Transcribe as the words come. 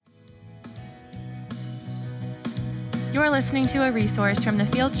You're listening to a resource from the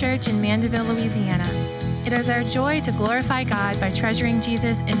Field Church in Mandeville, Louisiana. It is our joy to glorify God by treasuring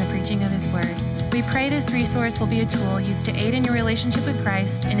Jesus in the preaching of His Word. We pray this resource will be a tool used to aid in your relationship with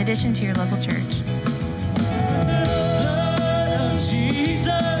Christ in addition to your local church.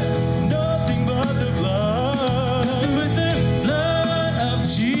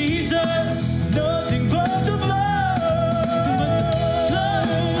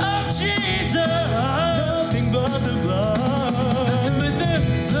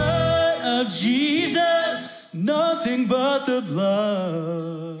 Jesus, nothing but the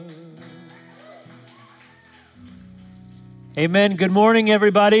blood. Amen. Good morning,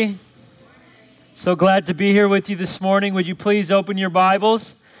 everybody. So glad to be here with you this morning. Would you please open your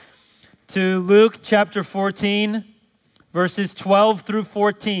Bibles to Luke chapter 14, verses 12 through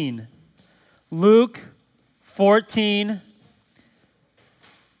 14. Luke 14,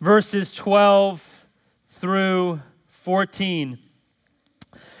 verses 12 through 14.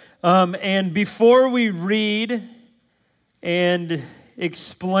 And before we read and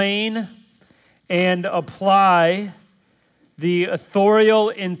explain and apply the authorial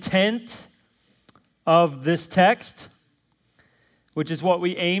intent of this text, which is what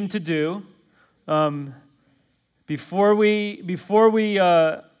we aim to do, before we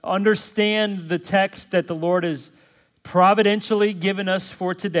understand the text that the Lord has providentially given us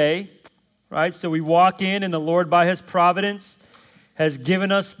for today, right? So we walk in and the Lord by His providence has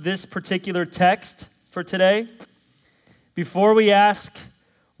given us this particular text for today. Before we ask,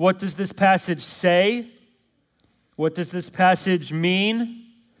 what does this passage say? What does this passage mean?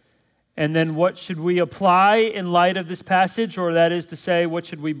 And then what should we apply in light of this passage? Or that is to say, what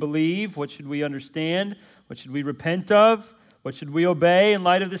should we believe? What should we understand? What should we repent of? What should we obey in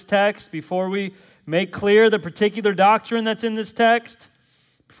light of this text? Before we make clear the particular doctrine that's in this text,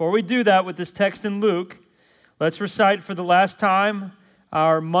 before we do that with this text in Luke, let's recite for the last time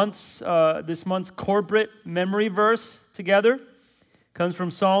our this month's corporate memory verse together. It comes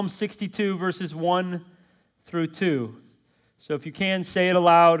from Psalm 62, verses 1 through 2. So if you can, say it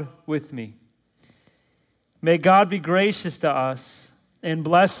aloud with me. May God be gracious to us and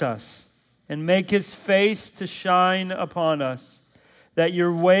bless us and make His face to shine upon us, that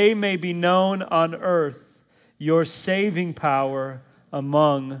your way may be known on earth, your saving power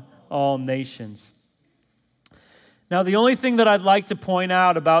among all nations. Now, the only thing that I'd like to point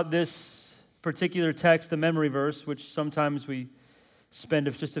out about this particular text, the memory verse, which sometimes we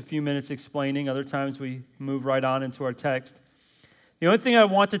spend just a few minutes explaining, other times we move right on into our text. The only thing I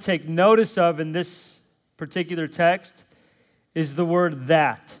want to take notice of in this particular text is the word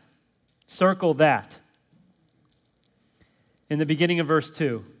that. Circle that. In the beginning of verse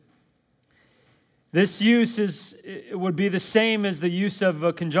 2. This use would be the same as the use of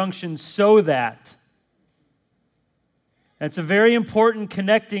a conjunction so that. It's a very important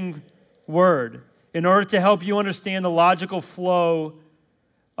connecting word in order to help you understand the logical flow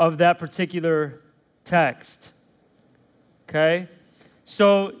of that particular text. Okay?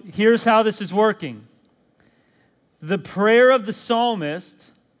 So here's how this is working. The prayer of the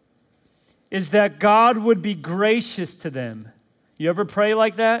psalmist is that God would be gracious to them. You ever pray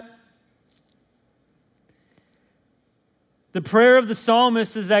like that? The prayer of the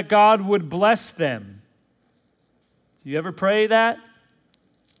psalmist is that God would bless them. Do you ever pray that?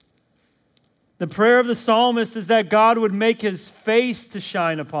 The prayer of the psalmist is that God would make His face to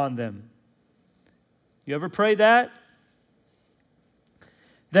shine upon them. You ever pray that?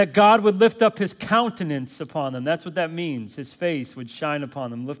 That God would lift up His countenance upon them. That's what that means. His face would shine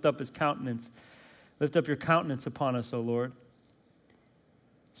upon them. Lift up His countenance. Lift up your countenance upon us, O Lord.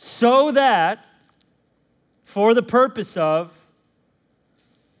 So that, for the purpose of,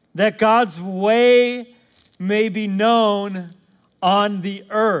 that God's way may be known on the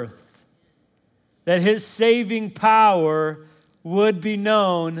earth, that His saving power would be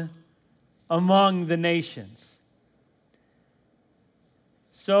known among the nations.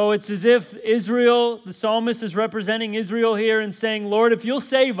 So it's as if Israel, the psalmist is representing Israel here and saying, Lord, if you'll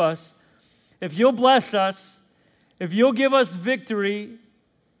save us, if you'll bless us, if you'll give us victory,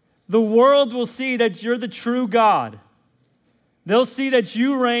 the world will see that you're the true God. They'll see that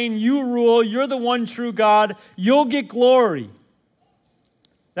you reign, you rule, you're the one true God. You'll get glory.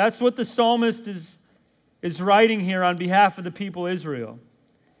 That's what the psalmist is writing here on behalf of the people of Israel.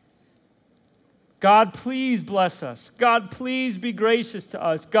 God, please bless us. God, please be gracious to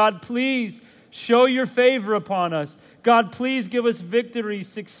us. God, please show your favor upon us. God, please give us victory,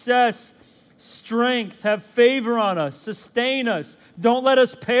 success, strength. Have favor on us. Sustain us. Don't let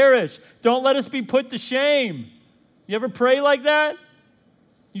us perish. Don't let us be put to shame. You ever pray like that?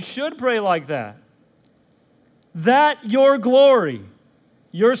 You should pray like that. that your glory,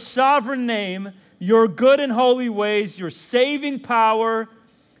 your sovereign name, your good and holy ways, your saving power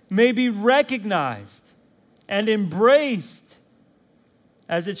may be recognized and embraced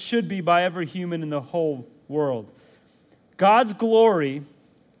as it should be by every human in the whole world. God's glory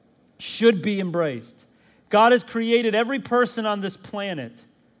should be embraced. God has created every person on this planet,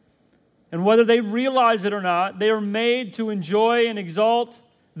 and whether they realize it or not, they are made to enjoy and exalt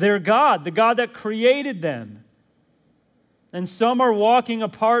their God, the God that created them. And some are walking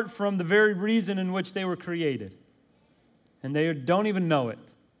apart from the very reason in which they were created, and they don't even know it.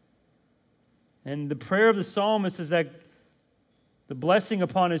 And the prayer of the psalmist is that the blessing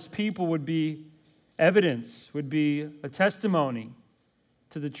upon his people would be evidence, would be a testimony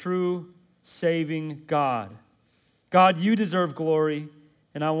to the true saving God. God, you deserve glory,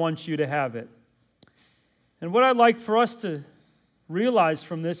 and I want you to have it. And what I'd like for us to realize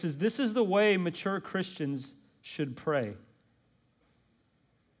from this is the way mature Christians should pray.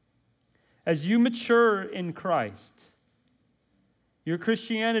 As you mature in Christ, your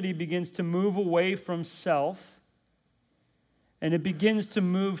Christianity begins to move away from self, and it begins to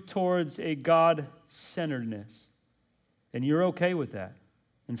move towards a God-centeredness. And you're okay with that.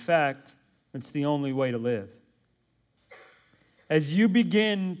 In fact, it's the only way to live. As you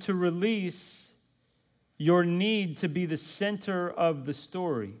begin to release your need to be the center of the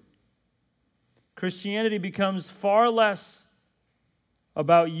story, Christianity becomes far less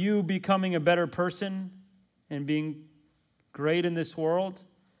about you becoming a better person and being great in this world,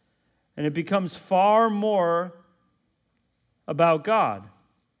 and it becomes far more about God.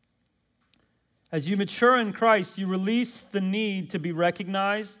 As you mature in Christ, you release the need to be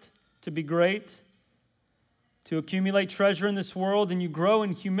recognized, to be great, to accumulate treasure in this world, and you grow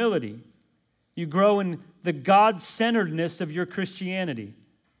in humility. You grow in the God-centeredness of your Christianity,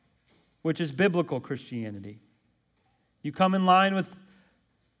 which is biblical Christianity. You come in line with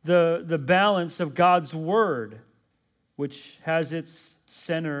the balance of God's Word, which has its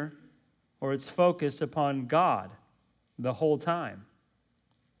center or its focus upon God the whole time.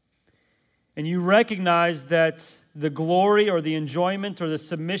 And you recognize that the glory or the enjoyment or the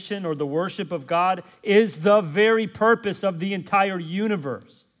submission or the worship of God is the very purpose of the entire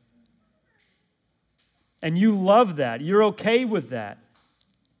universe. And you love that. You're okay with that.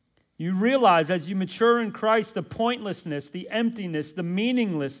 You realize as you mature in Christ the pointlessness, the emptiness, the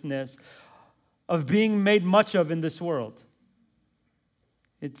meaninglessness of being made much of in this world.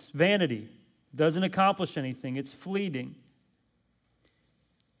 It's vanity. It doesn't accomplish anything. It's fleeting.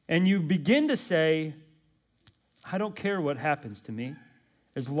 And you begin to say, I don't care what happens to me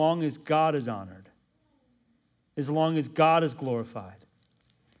as long as God is honored, as long as God is glorified,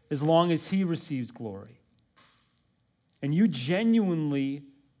 as long as He receives glory. And you genuinely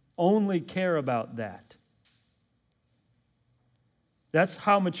only care about that. That's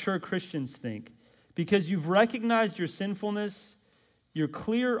how mature Christians think. Because you've recognized your sinfulness, your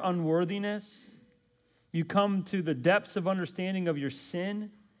clear unworthiness, you come to the depths of understanding of your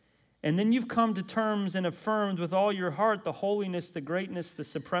sin, and then you've come to terms and affirmed with all your heart the holiness, the greatness, the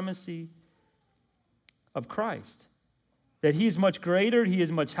supremacy of Christ. That He is much greater, He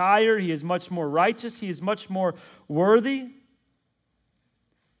is much higher, He is much more righteous, He is much more worthy.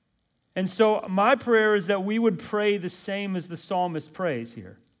 And so my prayer is that we would pray the same as the psalmist prays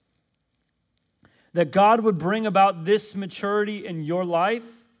here. That God would bring about this maturity in your life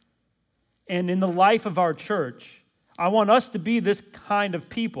and in the life of our church. I want us to be this kind of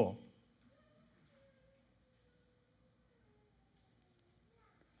people.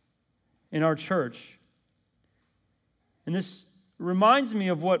 In our church. And this reminds me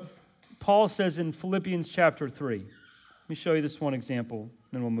of what Paul says in Philippians chapter 3. Let me show you this one example,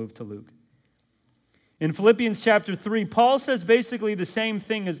 then we'll move to Luke. In Philippians chapter 3, Paul says basically the same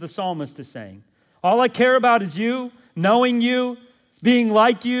thing as the psalmist is saying. All I care about is you, knowing you, being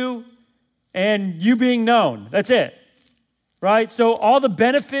like you, and you being known. That's it. Right? So all the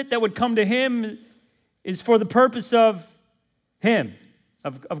benefit that would come to him is for the purpose of him,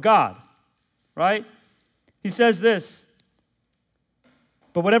 of God. Right? He says this,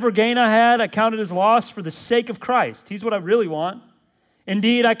 but whatever gain I had, I counted as loss for the sake of Christ. He's what I really want.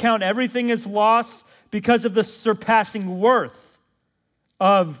 Indeed, I count everything as loss because of the surpassing worth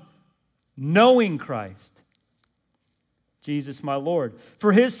of knowing Christ, Jesus my Lord.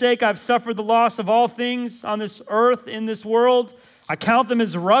 For His sake, I've suffered the loss of all things on this earth, in this world. I count them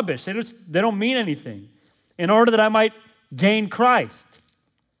as rubbish. They don't mean anything. In order that I might gain Christ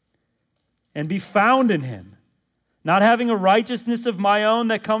and be found in Him, not having a righteousness of my own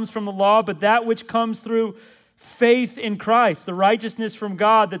that comes from the law, but that which comes through faith in Christ, the righteousness from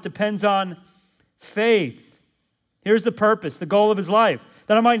God that depends on faith. Here's the purpose, the goal of his life,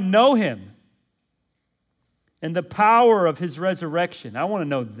 that I might know him and the power of his resurrection. I want to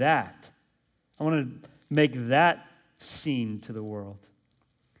know that. I want to make that seen to the world.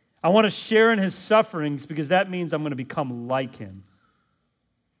 I want to share in his sufferings because that means I'm going to become like him.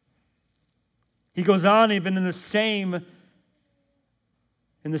 He goes on even in the same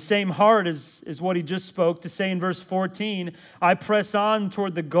heart as what he just spoke to say in verse 14, I press on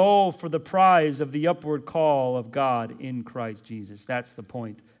toward the goal for the prize of the upward call of God in Christ Jesus. That's the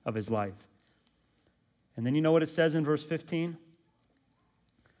point of his life. And then you know what it says in verse 15?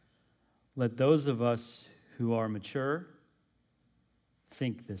 Let those of us who are mature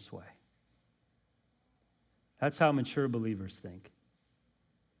think this way. That's how mature believers think.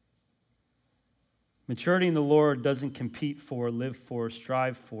 Maturity in the Lord doesn't compete for, live for,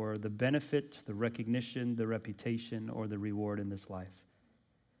 strive for the benefit, the recognition, the reputation, or the reward in this life.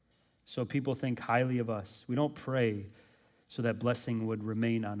 So people think highly of us. We don't pray so that blessing would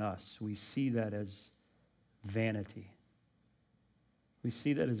remain on us. We see that as vanity. We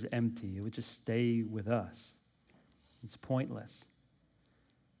see that as empty. It would just stay with us. It's pointless.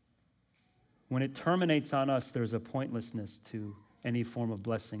 When it terminates on us, there's a pointlessness to any form of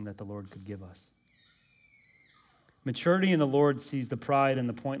blessing that the Lord could give us. Maturity in the Lord sees the pride and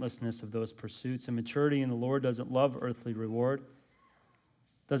the pointlessness of those pursuits, and maturity in the Lord doesn't love earthly reward,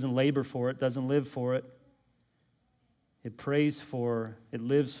 doesn't labor for it, doesn't live for it. It prays for, it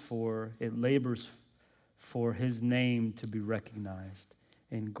lives for, it labors for his name to be recognized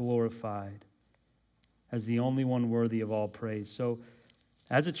and glorified as the only one worthy of all praise. So,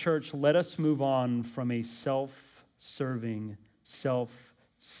 as a church, let us move on from a self-serving,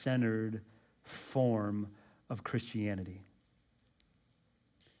 self-centered form of Christianity.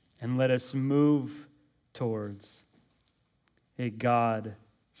 And let us move towards a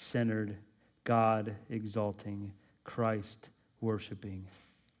God-centered, God-exalting, Christ-worshiping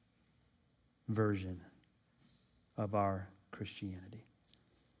version of our Christianity.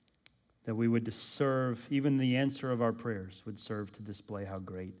 That we would serve, even the answer of our prayers would serve to display how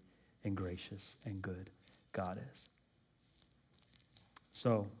great and gracious and good God is.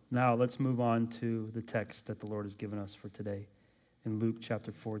 So now let's move on to the text that the Lord has given us for today in Luke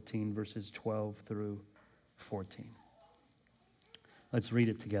chapter 14, verses 12 through 14. Let's read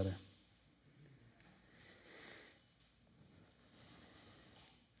it together.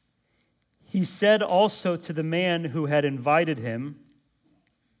 He said also to the man who had invited him,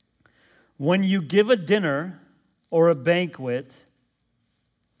 when you give a dinner or a banquet,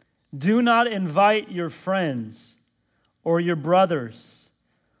 do not invite your friends or your brothers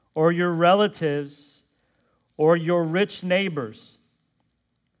or your relatives or your rich neighbors,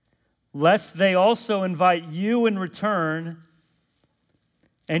 lest they also invite you in return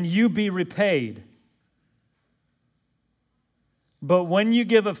and you be repaid. But when you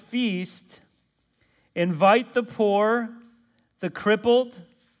give a feast, invite the poor, the crippled,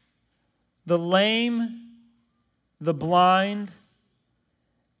 the lame, the blind,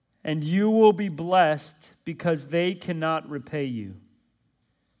 and you will be blessed because they cannot repay you.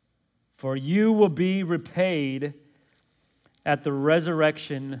 For you will be repaid at the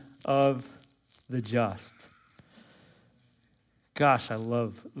resurrection of the just. Gosh, I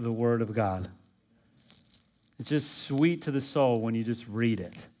love the Word of God. It's just sweet to the soul when you just read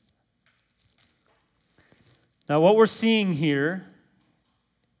it. Now, what we're seeing here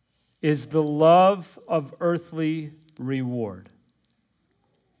is the love of earthly reward.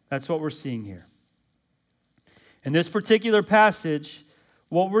 That's what we're seeing here. In this particular passage,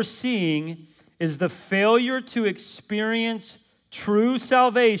 what we're seeing is the failure to experience true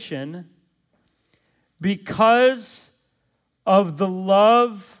salvation because of the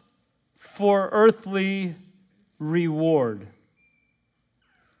love for earthly reward.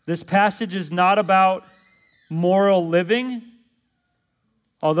 This passage is not about moral living,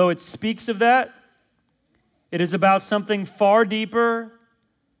 although it speaks of that. It is about something far deeper,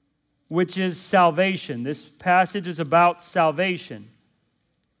 which is salvation. This passage is about salvation.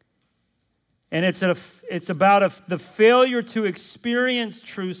 And it's about the failure to experience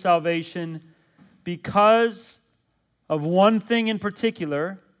true salvation because of one thing in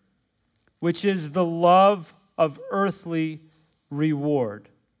particular, which is the love of earthly reward.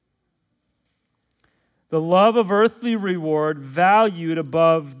 The love of earthly reward valued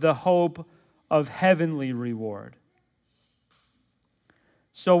above the hope of heavenly reward.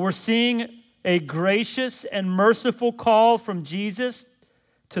 So we're seeing a gracious and merciful call from Jesus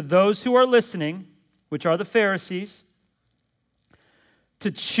to those who are listening, which are the Pharisees,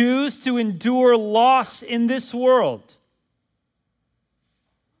 to choose to endure loss in this world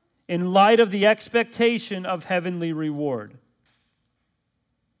in light of the expectation of heavenly reward.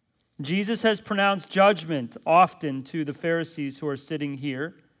 Jesus has pronounced judgment often to the Pharisees who are sitting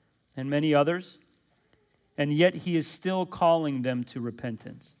here and many others, and yet he is still calling them to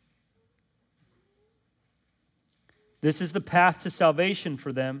repentance. This is the path to salvation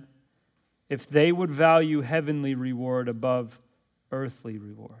for them if they would value heavenly reward above earthly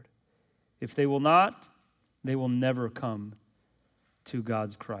reward. If they will not, they will never come to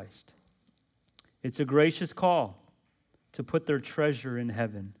God's Christ. It's a gracious call to put their treasure in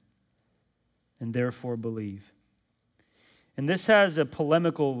heaven and therefore believe. And this has a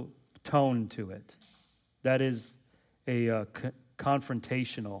polemical tone to it. That is a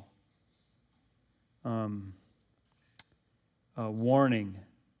confrontational warning,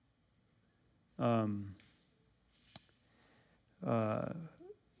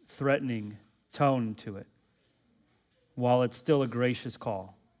 threatening tone to it, while it's still a gracious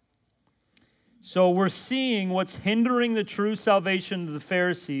call. So we're seeing what's hindering the true salvation of the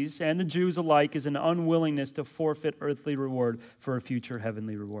Pharisees and the Jews alike is an unwillingness to forfeit earthly reward for a future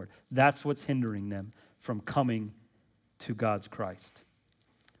heavenly reward. That's what's hindering them from coming to God's Christ.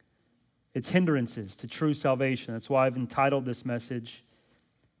 It's hindrances to true salvation. That's why I've entitled this message,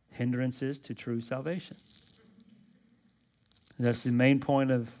 Hindrances to True Salvation. And that's the main point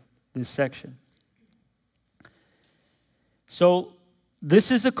of this section. So,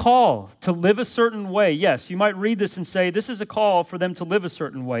 this is a call to live a certain way. Yes, you might read this and say, this is a call for them to live a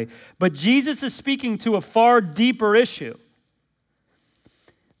certain way. But Jesus is speaking to a far deeper issue.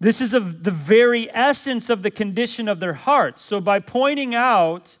 This is of the very essence of the condition of their hearts. So by pointing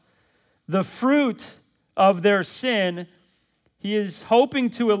out the fruit of their sin, he is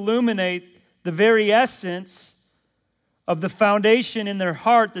hoping to illuminate the very essence of the foundation in their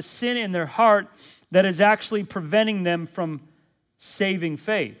heart, the sin in their heart that is actually preventing them from saving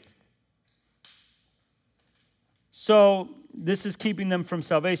faith. So this is keeping them from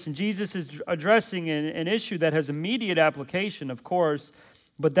salvation. Jesus is addressing an issue that has immediate application, of course,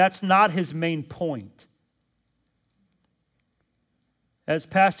 but that's not his main point. As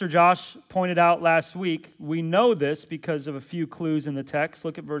Pastor Josh pointed out last week, we know this because of a few clues in the text.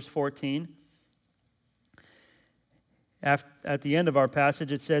 Look at verse 14. At the end of our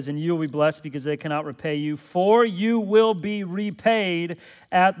passage, it says, "And you will be blessed because they cannot repay you, for you will be repaid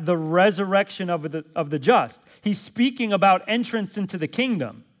at the resurrection of the just." He's speaking about entrance into the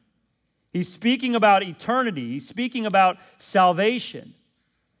kingdom. He's speaking about eternity. He's speaking about salvation.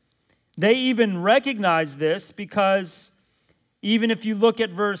 They even recognize this because even if you look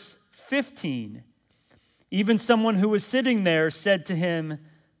at verse 15, even someone who was sitting there said to him,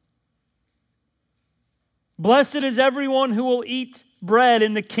 "Blessed is everyone who will eat bread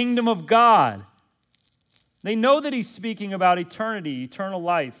in the kingdom of God." They know that he's speaking about eternity, eternal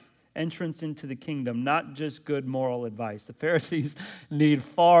life, entrance into the kingdom, not just good moral advice. The Pharisees need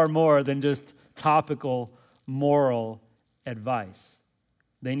far more than just topical moral advice.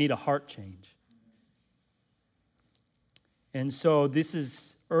 They need a heart change. And so this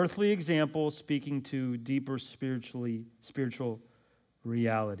is earthly example speaking to deeper spiritual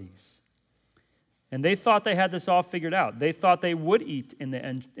realities. And they thought they had this all figured out. They thought they would eat in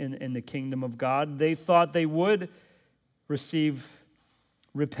the kingdom of God. They thought they would receive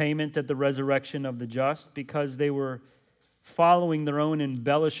repayment at the resurrection of the just because they were following their own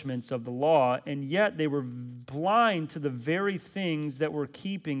embellishments of the law, and yet they were blind to the very things that were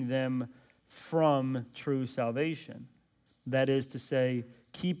keeping them from true salvation. That is to say,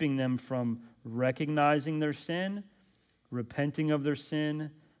 keeping them from recognizing their sin, repenting of their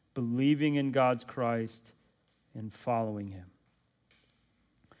sin, believing in God's Christ, and following him.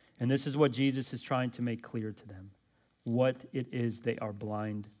 And this is what Jesus is trying to make clear to them, what it is they are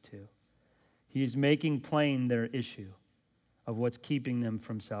blind to. He is making plain their issue of what's keeping them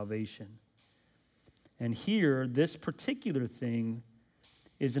from salvation. And here, this particular thing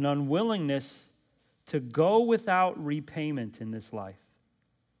is an unwillingness to go without repayment in this life,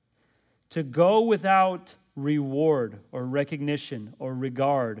 to go without reward or recognition or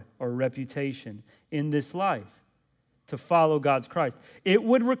regard or reputation in this life to follow God's Christ. It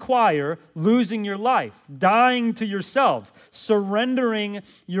would require losing your life, dying to yourself, surrendering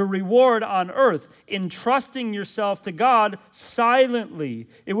your reward on earth, entrusting yourself to God silently.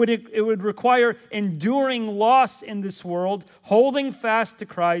 It would require enduring loss in this world, holding fast to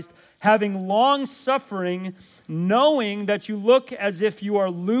Christ, having long suffering, knowing that you look as if you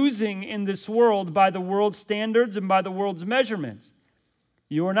are losing in this world by the world's standards and by the world's measurements.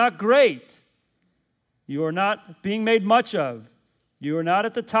 You are not great. You are not being made much of. You are not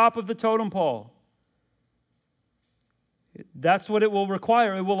at the top of the totem pole. That's what it will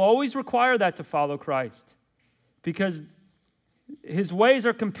require. It will always require that to follow Christ, because his ways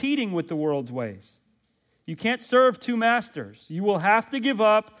are competing with the world's ways. You can't serve two masters. You will have to give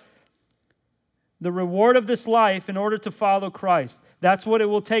up the reward of this life in order to follow Christ. That's what it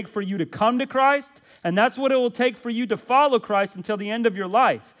will take for you to come to Christ, and that's what it will take for you to follow Christ until the end of your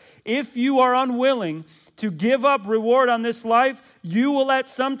life. If you are unwilling to give up reward on this life, you will at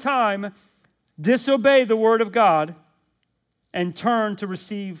some time disobey the word of God and turn to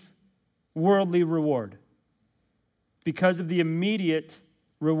receive worldly reward because of the immediate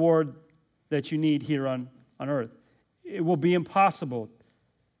reward that you need here on earth. It will be impossible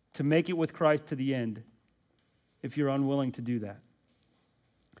to make it with Christ to the end if you're unwilling to do that.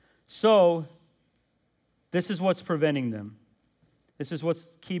 So, this is what's preventing them. This is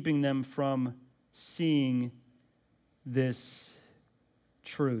what's keeping them from seeing this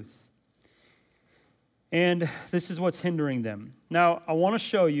truth. And this is what's hindering them. Now, I want to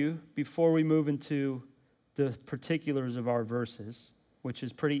show you, before we move into the particulars of our verses, which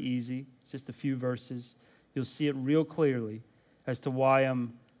is pretty easy. It's just a few verses. You'll see it real clearly as to why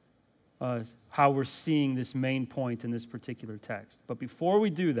how we're seeing this main point in this particular text. But before we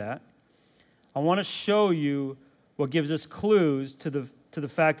do that, I want to show you what gives us clues to the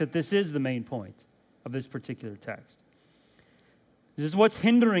fact that this is the main point of this particular text. This is what's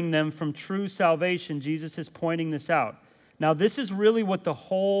hindering them from true salvation. Jesus is pointing this out. Now, this is really what the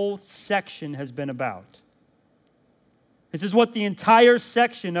whole section has been about. This is what the entire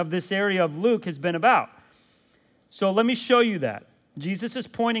section of this area of Luke has been about. So let me show you that. Jesus is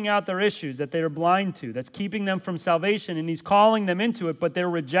pointing out their issues that they are blind to, that's keeping them from salvation, and he's calling them into it, but they're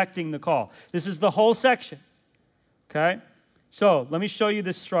rejecting the call. This is the whole section, okay? So let me show you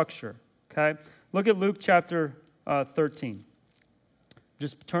this structure, okay? Look at Luke chapter 13.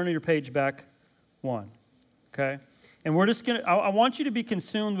 Just turn your page back one, okay? And we're just going to, I want you to be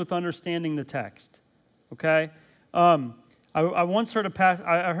consumed with understanding the text, okay? I once heard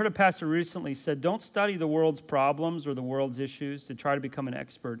I heard a pastor recently said, don't study the world's problems or the world's issues to try to become an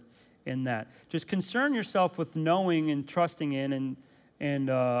expert in that. Just concern yourself with knowing and trusting in and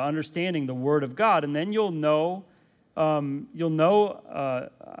understanding the Word of God, and then you'll know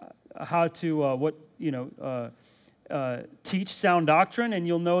how to teach sound doctrine, and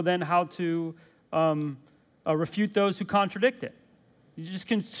you'll know then how to refute those who contradict it. You just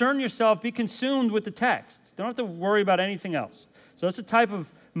concern yourself, be consumed with the text. Don't have to worry about anything else. So that's the type of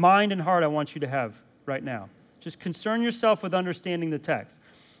mind and heart I want you to have right now. Just concern yourself with understanding the text.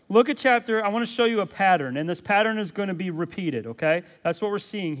 Look at I want to show you a pattern, and this pattern is going to be repeated, okay? That's what we're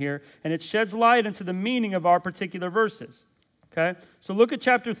seeing here, and it sheds light into the meaning of our particular verses, okay? So look at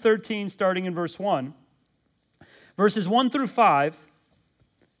chapter 13, starting in verse 1. Verses 1 through 5,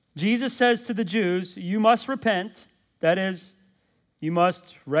 Jesus says to the Jews, you must repent, that is, you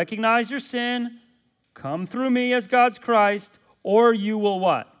must recognize your sin, come through me as God's Christ, or you will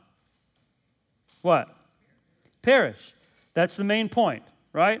what? What? Perish. That's the main point,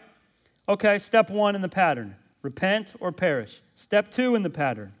 right? Okay, step 1 in the pattern. Repent or perish. Step 2 in the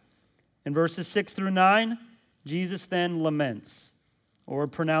pattern. In verses 6 through 9, Jesus then laments or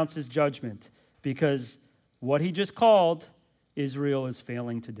pronounces judgment because what he just called Israel is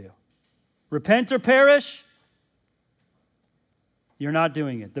failing to do. Repent or perish. You're not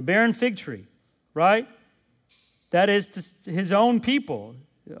doing it. The barren fig tree, right? That is to his own people,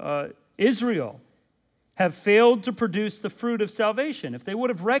 Israel, have failed to produce the fruit of salvation. If they would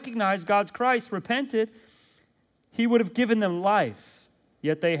have recognized God's Christ, repented, he would have given them life,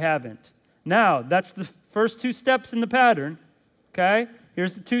 yet they haven't. Now, that's the first 2 steps in the pattern, okay?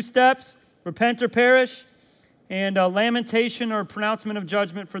 Here's the 2 steps, repent or perish, and lamentation or pronouncement of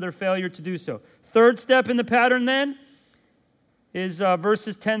judgment for their failure to do so. 3rd step in the pattern then, is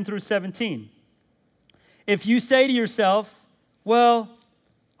verses 10 through 17. If you say to yourself, well,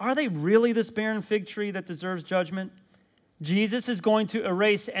 are they really this barren fig tree that deserves judgment? Jesus is going to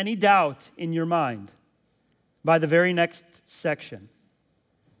erase any doubt in your mind by the very next section.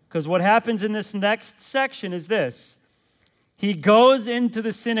 Because what happens in this next section is this. He goes into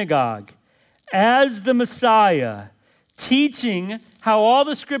the synagogue as the Messiah, teaching how all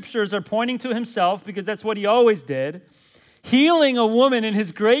the scriptures are pointing to himself, because that's what he always did, healing a woman in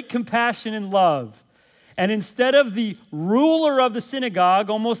his great compassion and love. And instead of the ruler of the synagogue,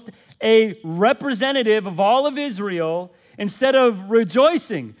 almost a representative of all of Israel, instead of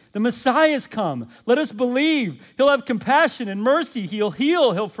rejoicing, the Messiah's come. Let us believe. He'll have compassion and mercy. He'll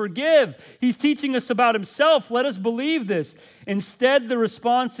heal. He'll forgive. He's teaching us about himself. Let us believe this. Instead, the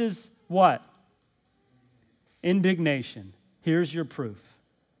response is what? Indignation. Here's your proof.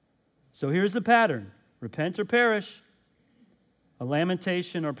 So here's the pattern. Repent or perish. A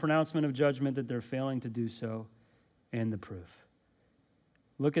lamentation or pronouncement of judgment that they're failing to do so, and the proof.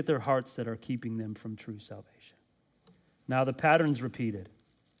 Look at their hearts that are keeping them from true salvation. Now the pattern's repeated.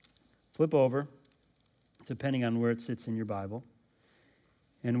 Flip over, depending on where it sits in your Bible.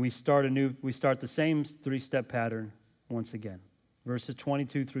 And we start the same three-step pattern once again. Verses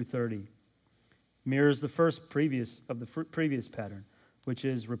 22 through 30 mirrors the previous pattern, which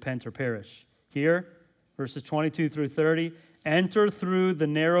is repent or perish. Here, verses 22 through 30, enter through the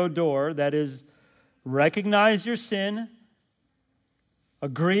narrow door, that is, recognize your sin,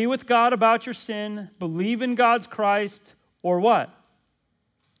 agree with God about your sin, believe in God's Christ, or what?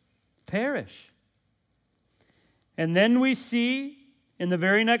 Perish. And then we see in the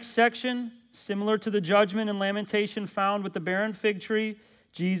very next section, similar to the judgment and lamentation found with the barren fig tree,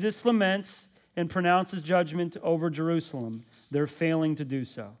 Jesus laments and pronounces judgment over Jerusalem. They're failing to do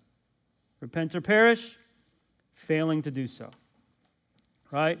so. Repent or perish, failing to do so.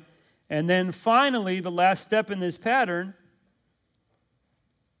 Right? And then finally, the last step in this pattern,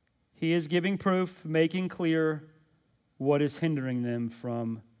 he is giving proof, making clear what is hindering them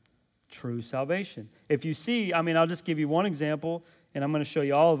from true salvation. If you see, I'll just give you one example, and I'm going to show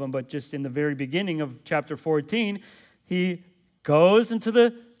you all of them, but just in the very beginning of chapter 14, he goes into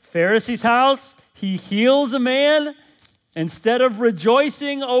the Pharisee's house, he heals a man. Instead of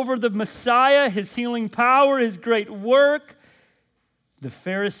rejoicing over the Messiah, his healing power, his great work, the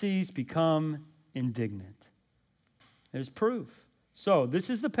Pharisees become indignant. There's proof. So this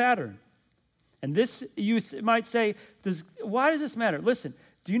is the pattern. And this, you might say, why does this matter? Listen,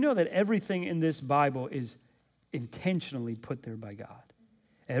 do you know that everything in this Bible is intentionally put there by God?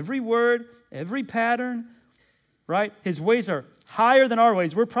 Every word, every pattern, right? His ways are higher than our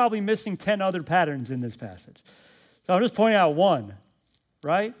ways. We're probably missing 10 other patterns in this passage. So I'm just pointing out one,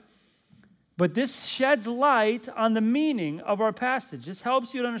 right? But this sheds light on the meaning of our passage. This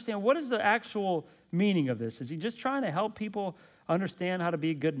helps you to understand what is the actual meaning of this. Is he just trying to help people understand how to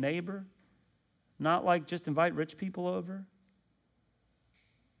be a good neighbor? Not like just invite rich people over?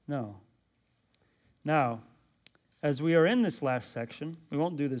 No. Now, as we are in this last section, we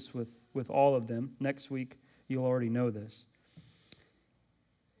won't do this with all of them. Next week, you'll already know this.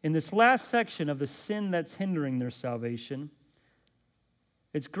 In this last section of the sin that's hindering their salvation,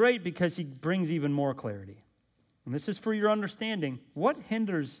 it's great because he brings even more clarity. And this is for your understanding. What's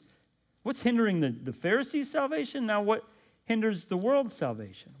hindering the Pharisees' salvation? Now, what hinders the world's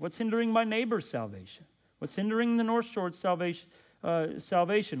salvation? What's hindering my neighbor's salvation? What's hindering the North Shore's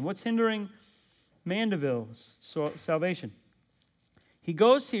salvation? What's hindering Mandeville's salvation? He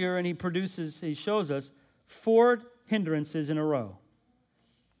goes here and he shows us 4 hindrances in a row.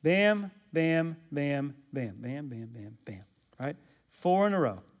 Bam, bam, bam, bam, bam, bam, bam, bam. Right? 4 in a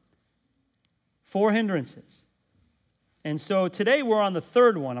row. 4 hindrances. And so today we're on the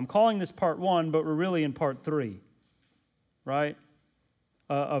 3rd one. I'm calling this part 1, but we're really in part 3. Right?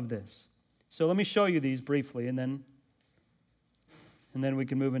 Of this. So let me show you these briefly, and then we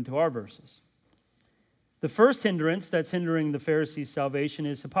can move into our verses. The first hindrance that's hindering the Pharisees' salvation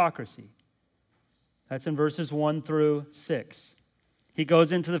is hypocrisy. That's in verses 1 through 6. He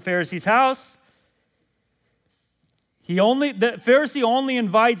goes into the Pharisee's house. The Pharisee only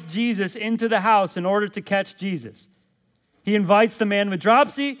invites Jesus into the house in order to catch Jesus. He invites the man with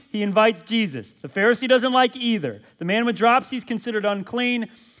dropsy. He invites Jesus. The Pharisee doesn't like either. The man with dropsy is considered unclean.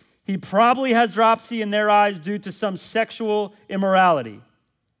 He probably has dropsy in their eyes due to some sexual immorality.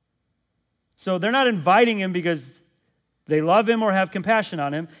 So they're not inviting him because they love him or have compassion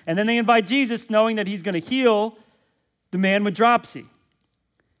on him. And then they invite Jesus knowing that he's going to heal the man with dropsy,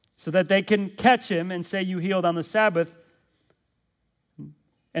 so that they can catch him and say, you healed on the Sabbath.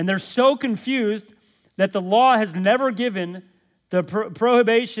 And they're so confused that the law has never given the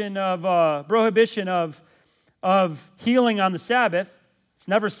prohibition of healing on the Sabbath. It's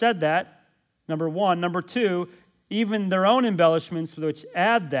never said that, number one. Number two, even their own embellishments, which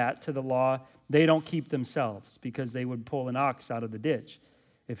add that to the law, they don't keep themselves because they would pull an ox out of the ditch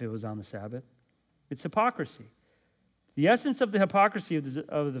if it was on the Sabbath. It's hypocrisy. The essence of the hypocrisy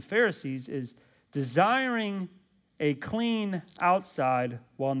of the Pharisees is desiring a clean outside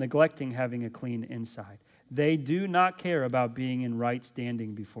while neglecting having a clean inside. They do not care about being in right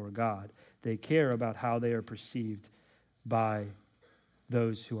standing before God. They care about how they are perceived by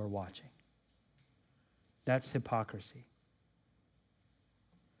those who are watching. That's hypocrisy.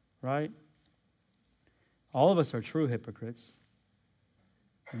 Right? All of us are true hypocrites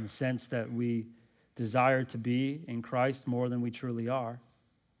in the sense that we desire to be in Christ more than we truly are.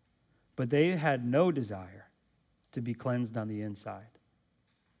 But they had no desire to be cleansed on the inside,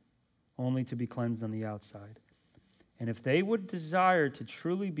 only to be cleansed on the outside. And if they would desire to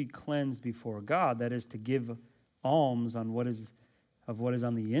truly be cleansed before God, that is to give alms on what is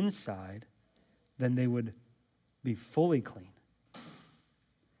on the inside, then they would be fully clean.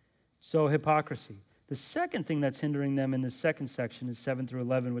 So hypocrisy. The second thing that's hindering them in this second section is 7 through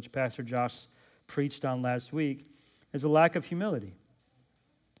 11, which Pastor Josh preached on last week, is a lack of humility.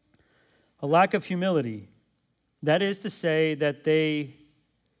 A lack of humility. That is to say that they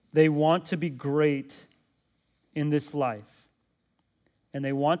want to be great in this life. And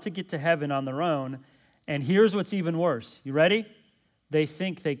they want to get to heaven on their own. And here's what's even worse. You ready? They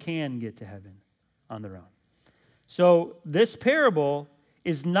think they can get to heaven on their own. So this parable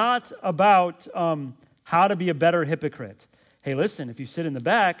is not about how to be a better hypocrite. Hey, listen, if you sit in the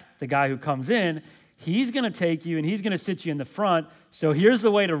back, the guy who comes in, he's going to take you and he's going to sit you in the front. So here's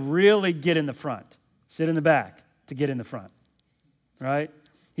the way to really get in the front. Sit in the back to get in the front, right?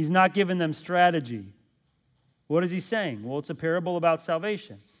 He's not giving them strategy. What is he saying? Well, it's a parable about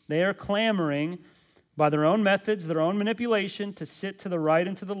salvation. They are clamoring by their own methods, their own manipulation, to sit to the right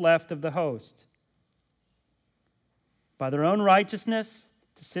and to the left of the host. By their own righteousness,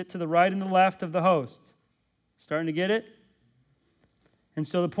 to sit to the right and the left of the host. Starting to get it? And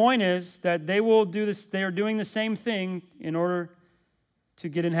so the point is that they will do this. They are doing the same thing in order to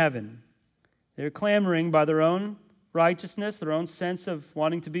get in heaven. They're clamoring by their own righteousness, their own sense of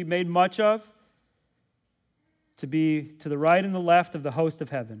wanting to be made much of, to be to the right and the left of the host of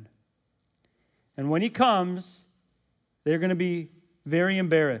heaven. And when he comes, they're going to be very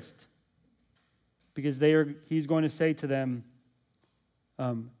embarrassed because he's going to say to them,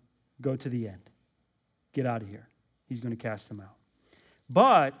 go to the end. Get out of here. He's going to cast them out.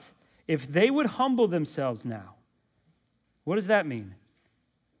 But if they would humble themselves now, what does that mean?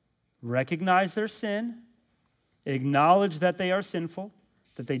 Recognize their sin, acknowledge that they are sinful,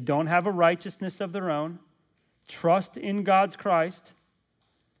 that they don't have a righteousness of their own, trust in God's Christ,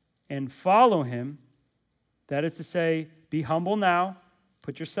 and follow him. That is to say, be humble now,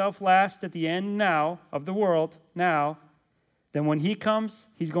 put yourself last at the end now of the world now. Then when he comes,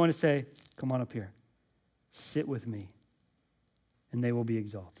 he's going to say, come on up here, sit with me, and they will be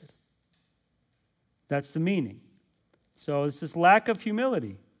exalted. That's the meaning. So it's this lack of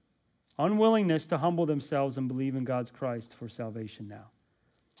humility, unwillingness to humble themselves and believe in God's Christ for salvation now.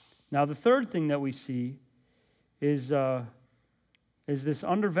 Now, the third thing that we see is this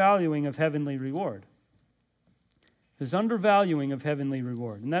undervaluing of heavenly reward. This undervaluing of heavenly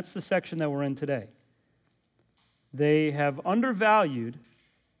reward. And that's the section that we're in today. They have undervalued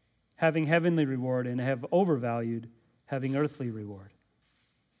having heavenly reward and have overvalued having earthly reward.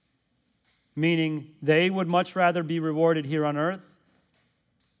 Meaning they would much rather be rewarded here on earth,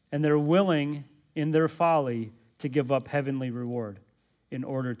 and they're willing in their folly to give up heavenly reward in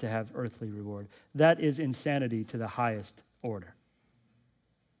order to have earthly reward. That is insanity to the highest order.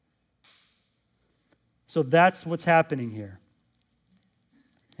 So that's what's happening here.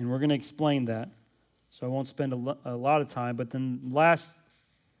 And we're going to explain that. So I won't spend a lot of time, but then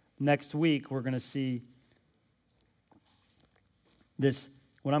next week, we're going to see this,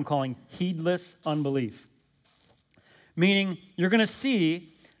 what I'm calling heedless unbelief. Meaning, you're going to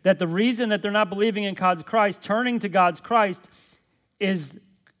see that the reason that they're not believing in God's Christ, turning to God's Christ, is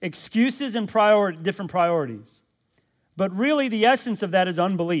excuses and different priorities. But really, the essence of that is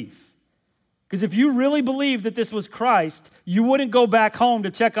unbelief. Because if you really believed that this was Christ, you wouldn't go back home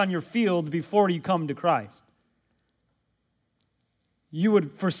to check on your field before you come to Christ. You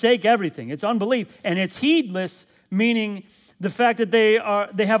would forsake everything. It's unbelief. And it's heedless, meaning the fact that they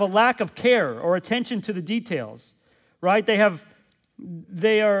have a lack of care or attention to the details, right? They're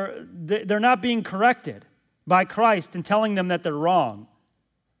not being corrected by Christ and telling them that they're wrong.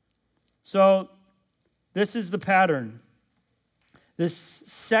 So this is the pattern. This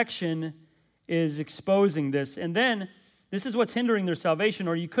section is exposing this. And then this is what's hindering their salvation,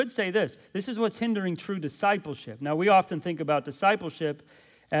 or you could say this is what's hindering true discipleship. Now, we often think about discipleship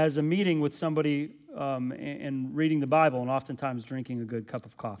as a meeting with somebody and reading the Bible and oftentimes drinking a good cup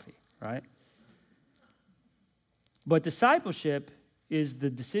of coffee, right? But discipleship is the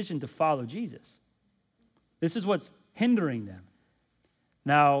decision to follow Jesus. This is what's hindering them.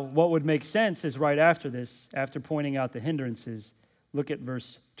 Now, what would make sense is right after this, after pointing out the hindrances, look at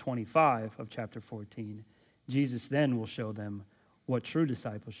verse 25 of chapter 14. Jesus then will show them what true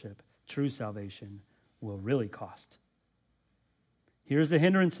discipleship, true salvation will really cost. Here's the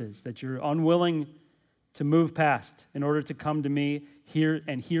hindrances that you're unwilling to move past in order to come to me.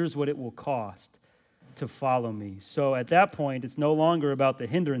 Here's what it will cost to follow me. So at that point, it's no longer about the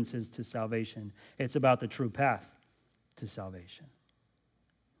hindrances to salvation. It's about the true path to salvation.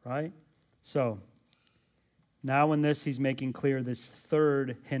 Right? So Now in this, he's making clear this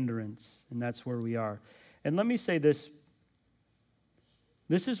third hindrance, and that's where we are. And let me say this.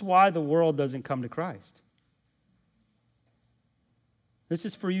 This is why the world doesn't come to Christ. This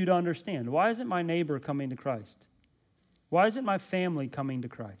is for you to understand. Why isn't my neighbor coming to Christ? Why isn't my family coming to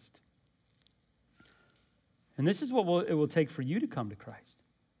Christ? And this is what it will take for you to come to Christ.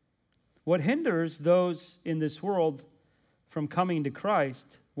 What hinders those in this world from coming to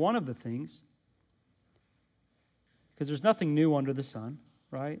Christ, one of the things, because there's nothing new under the sun,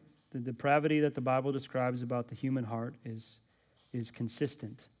 right? The depravity that the Bible describes about the human heart is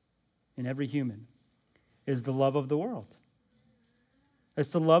consistent in every human, is the love of the world.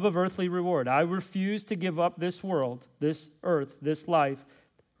 It's the love of earthly reward. I refuse to give up this world, this earth, this life,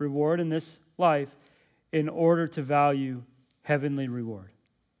 reward in this life, in order to value heavenly reward.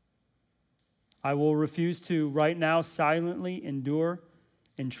 I will refuse to right now silently endure,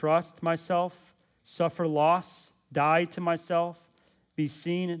 entrust myself, suffer loss, die to myself, be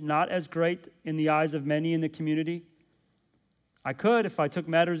seen not as great in the eyes of many in the community. I could, if I took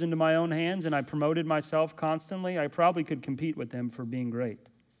matters into my own hands and I promoted myself constantly, I probably could compete with them for being great.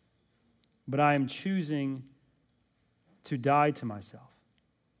 But I am choosing to die to myself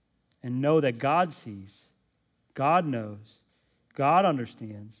and know that God sees, God knows, God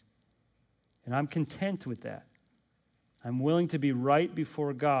understands, and I'm content with that. I'm willing to be right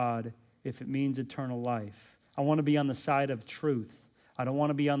before God if it means eternal life. I want to be on the side of truth. I don't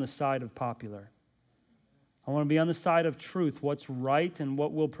want to be on the side of popular. I want to be on the side of truth, what's right and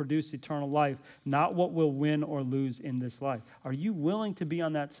what will produce eternal life, not what will win or lose in this life. Are you willing to be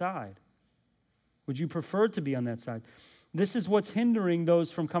on that side? Would you prefer to be on that side? This is what's hindering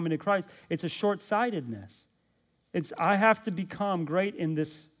those from coming to Christ. It's a short-sightedness. It's, I have to become great in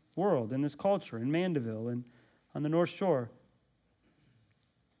this world, in this culture, in Mandeville, and on the North Shore.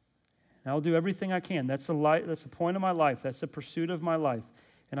 And I'll do everything I can. That's the point of my life. That's the pursuit of my life.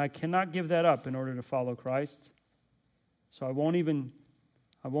 And I cannot give that up in order to follow Christ. So I won't even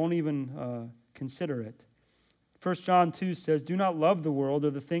consider it. 1 John 2 says, "Do not love the world or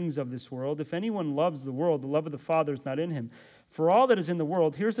the things of this world. If anyone loves the world, the love of the Father is not in him. For all that is in the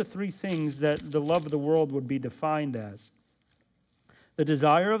world," here's the three things that the love of the world would be defined as. The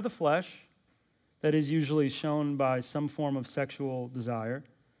desire of the flesh, that is usually shown by some form of sexual desire.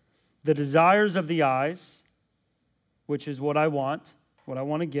 The desires of the eyes, which is what I want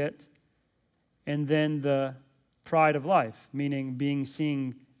to get. And then the pride of life, meaning being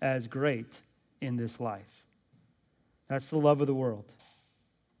seen as great in this life. That's the love of the world,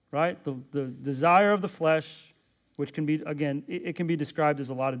 right? The desire of the flesh, which can be, again, it can be described as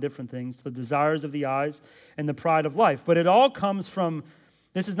a lot of different things. The desires of the eyes and the pride of life. But it all comes from,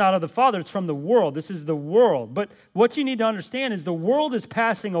 this is not of the Father, it's from the world. This is the world. But what you need to understand is the world is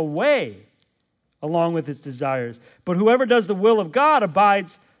passing away along with its desires. But whoever does the will of God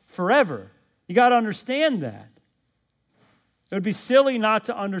abides forever. You got to understand that. It would be silly not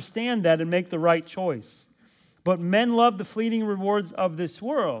to understand that and make the right choice. But men love the fleeting rewards of this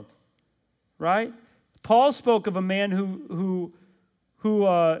world, right? Paul spoke of a man who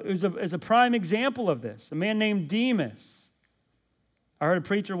is a prime example of this, a man named Demas. I heard a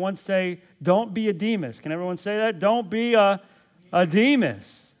preacher once say, "Don't be a Demas." Can everyone say that? Don't be a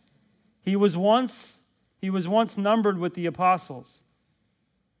Demas. He was once numbered with the apostles,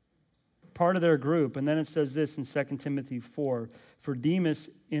 part of their group. And then it says this in 2 Timothy 4, "For Demas,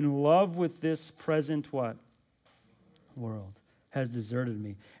 in love with this present what? World, has deserted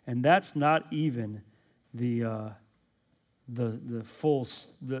me." And that's not even the full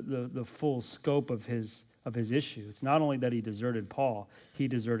scope of his issue. It's not only that he deserted Paul, he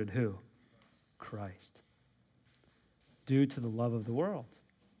deserted who? Christ. Due to the love of the world.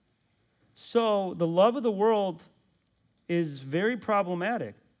 So the love of the world is very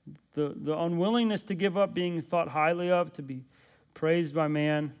problematic. The unwillingness to give up being thought highly of, to be praised by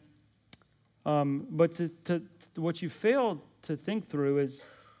man. But to what you fail to think through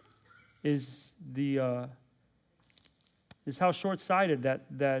is how short-sighted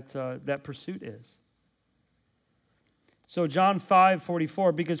that pursuit is. So John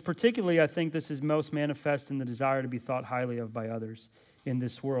 5:44, because particularly I think this is most manifest in the desire to be thought highly of by others in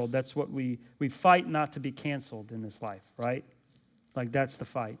this world. That's what we fight not to be canceled in this life, right? Like that's the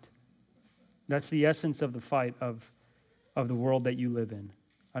fight. That's the essence of the fight of the world that you live in.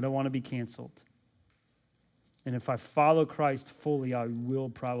 I don't want to be canceled. And if I follow Christ fully, I will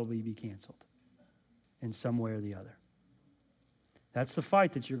probably be canceled in some way or the other. That's the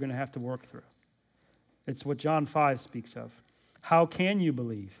fight that you're going to have to work through. It's what John 5 speaks of. How can you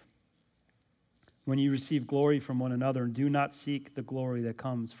believe when you receive glory from one another, and do not seek the glory that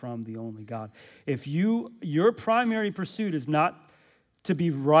comes from the only God. If your primary pursuit is not to be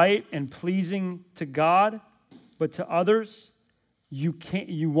right and pleasing to God, but to others, you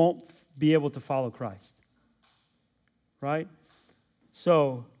won't be able to follow Christ. Right?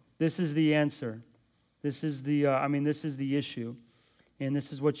 So, this is the answer. This is the issue. And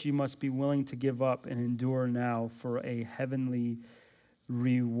this is what you must be willing to give up and endure now for a heavenly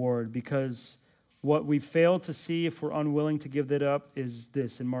reward. Because what we fail to see if we're unwilling to give that up is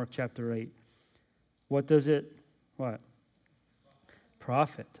this in Mark chapter 8. What?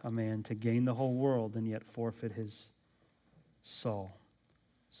 Profit a man to gain the whole world and yet forfeit his soul.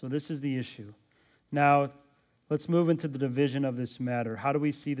 So this is the issue. Now, let's move into the division of this matter. How do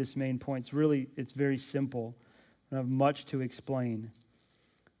we see this main point? It's very simple. I don't have much to explain.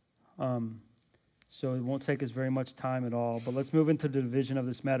 So it won't take us very much time at all. But let's move into the division of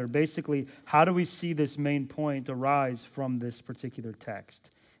this matter. Basically, how do we see this main point arise from this particular text?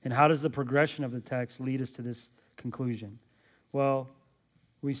 And how does the progression of the text lead us to this conclusion? Well,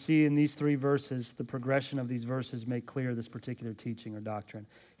 we see in these 3 verses, the progression of these verses make clear this particular teaching or doctrine.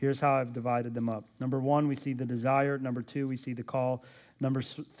 Here's how I've divided them up. Number 1, we see the desire. Number 2, we see the call. Number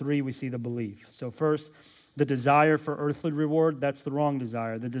 3, we see the belief. So first, the desire for earthly reward, that's the wrong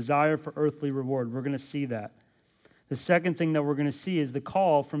desire. The desire for earthly reward, we're going to see that. The second thing that we're going to see is the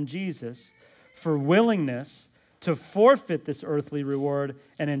call from Jesus for willingness to forfeit this earthly reward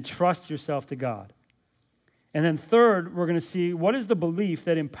and entrust yourself to God. And then third, we're going to see what is the belief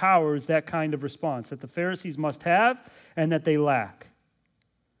that empowers that kind of response that the Pharisees must have and that they lack.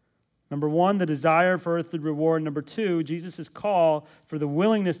 Number 1, the desire for earthly reward. Number 2, Jesus' call for the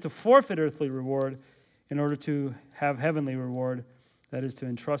willingness to forfeit earthly reward in order to have heavenly reward, that is to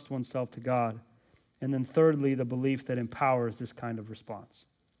entrust oneself to God. And then thirdly, the belief that empowers this kind of response.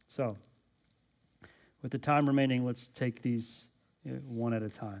 So, with the time remaining, let's take these one at a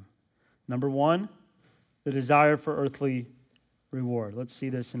time. Number 1, the desire for earthly reward. Let's see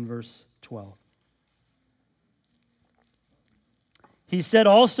this in verse 12. He said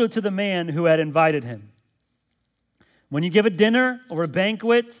also to the man who had invited him, when you give a dinner or a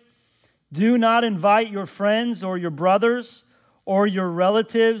banquet, do not invite your friends or your brothers or your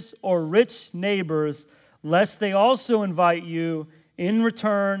relatives or rich neighbors, lest they also invite you in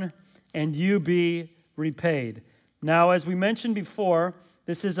return and you be repaid. Now, as we mentioned before,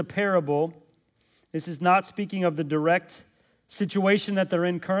 this is a parable. This is not speaking of the direct situation that they're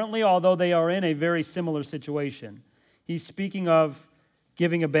in currently, although they are in a very similar situation. He's speaking of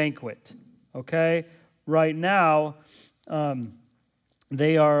giving a banquet, okay? Right now,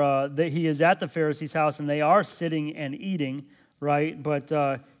 he is at the Pharisees' house, and they are sitting and eating, right?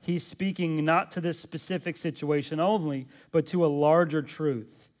 But he's speaking not to this specific situation only, but to a larger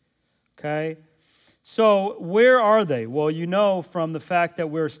truth, okay? So where are they? Well, you know from the fact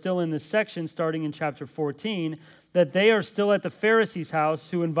that we're still in this section, starting in chapter 14, that they are still at the Pharisees' house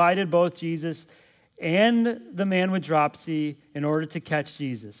who invited both Jesus and the man with dropsy in order to catch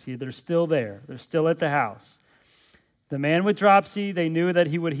Jesus. They're still there. They're still at the house. The man with dropsy, they knew that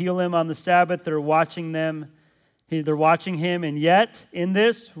he would heal him on the Sabbath. They're watching them. They're watching him, and yet, in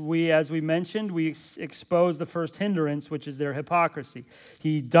this, as we mentioned, we expose the first hindrance, which is their hypocrisy.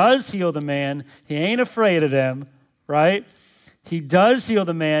 He does heal the man. He ain't afraid of them, right? He does heal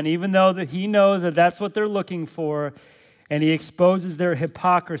the man, even though that he knows that that's what they're looking for, and he exposes their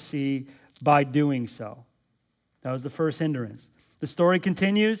hypocrisy by doing so. That was the first hindrance. The story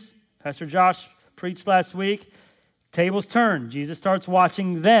continues. Pastor Josh preached last week. Tables turn. Jesus starts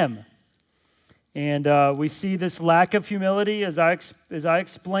watching them. And we see this lack of humility, as I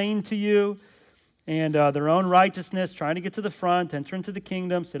explained to you, and their own righteousness, trying to get to the front, enter into the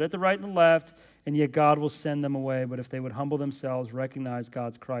kingdom, sit at the right and the left, and yet God will send them away. But if they would humble themselves, recognize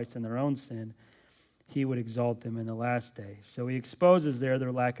God's Christ and their own sin, he would exalt them in the last day. So he exposes their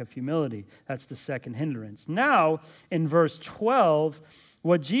lack of humility. That's the second hindrance. Now, in verse 12,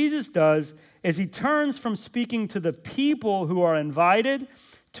 what Jesus does is he turns from speaking to the people who are invited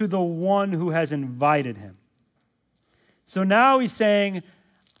to the one who has invited him. So now he's saying,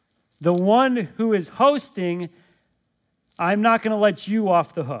 the one who is hosting, I'm not going to let you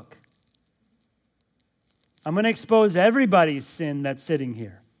off the hook. I'm going to expose everybody's sin that's sitting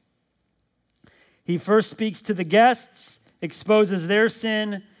here. He first speaks to the guests, exposes their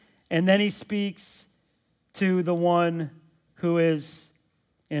sin, and then he speaks to the one who has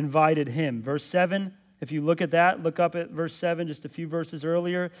invited him. Verse 7, if you look at that, look up at verse 7, just a few verses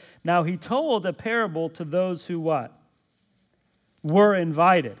earlier. Now he told a parable to those who what? Were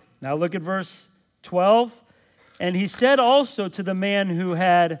invited. Now look at verse 12. And he said also to the man who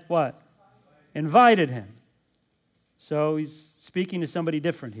had what? invited him. So he's speaking to somebody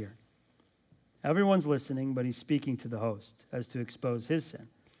different here. Everyone's listening, but he's speaking to the host as to expose his sin.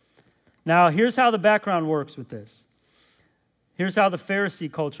 Now, here's how the background works with this. Here's how the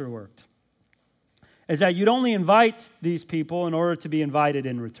Pharisee culture worked. Is that you'd only invite these people in order to be invited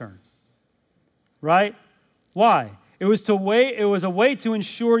in return. Right? Why? It was a way to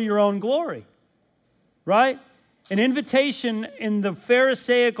ensure your own glory. Right? An invitation in the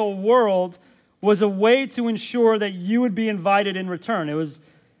Pharisaical world was a way to ensure that you would be invited in return. It was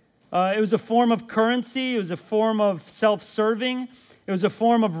a form of currency. It was a form of self-serving. It was a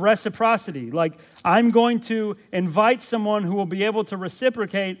form of reciprocity. Like, I'm going to invite someone who will be able to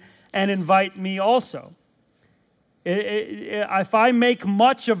reciprocate and invite me also. If I make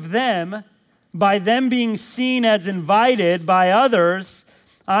much of them, by them being seen as invited by others,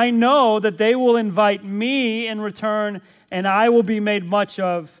 I know that they will invite me in return, and I will be made much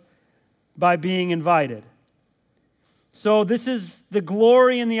of by being invited. So this is the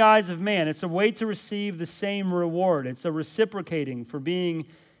glory in the eyes of man. It's a way to receive the same reward. It's a reciprocating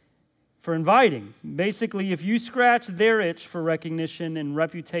for inviting. Basically, if you scratch their itch for recognition and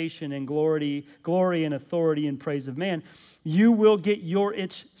reputation and glory and authority and praise of man, you will get your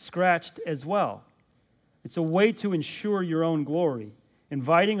itch scratched as well. It's a way to ensure your own glory,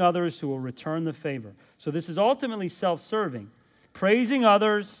 inviting others who will return the favor. So this is ultimately self-serving, praising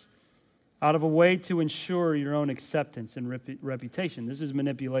others out of a way to ensure your own acceptance and reputation. This is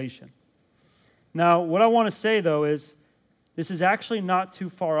manipulation. Now, what I want to say, though, is this is actually not too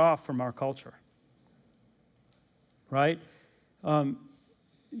far off from our culture. Right? In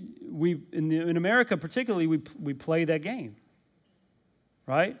America particularly, we play that game.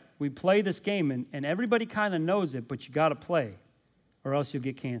 Right? We play this game, and everybody kind of knows it, but you got to play, or else you'll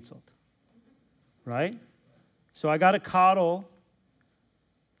get canceled. Right? So I got to coddle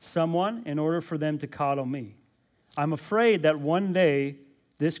someone in order for them to coddle me. I'm afraid that one day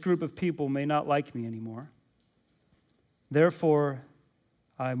this group of people may not like me anymore. Therefore,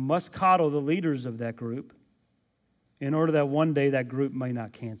 I must coddle the leaders of that group in order that one day that group may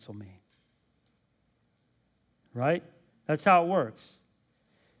not cancel me. Right? That's how it works.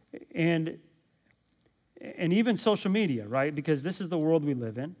 And even social media, right? Because this is the world we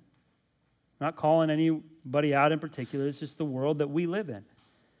live in. I'm not calling anybody out in particular. It's just the world that we live in.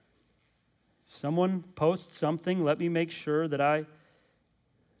 Someone posts something, let me make sure that I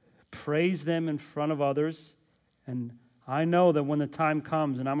praise them in front of others. And I know that when the time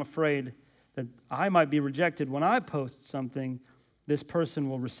comes, and I'm afraid that I might be rejected when I post something, this person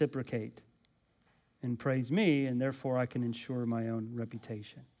will reciprocate and praise me, and therefore I can ensure my own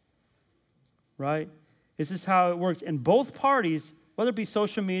reputation. Right? This is how it works. And both parties, whether it be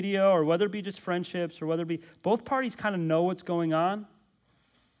social media or whether it be just friendships or whether it be, both parties kind of know what's going on.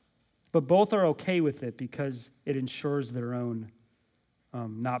 But both are okay with it because it ensures their own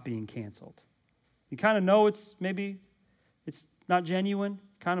not being canceled. You kind of know it's not genuine.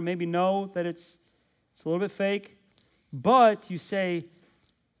 Kind of maybe know that it's a little bit fake. But you say,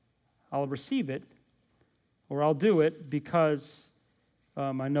 I'll receive it or I'll do it because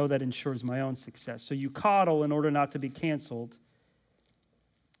I know that ensures my own success. So you coddle in order not to be canceled.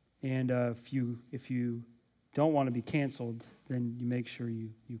 And if you don't want to be canceled, then you make sure you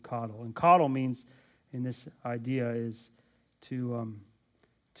coddle. And coddle means, in this idea, is to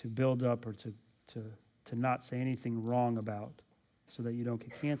build up or to not say anything wrong about, so that you don't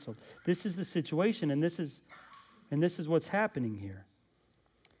get canceled. This is the situation, and this is what's happening here.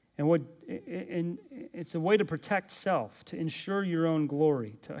 And it's a way to protect self, to ensure your own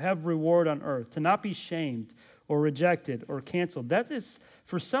glory, to have reward on earth, to not be shamed or rejected or canceled. That is,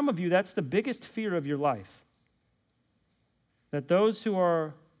 for some of you, that's the biggest fear of your life. That those who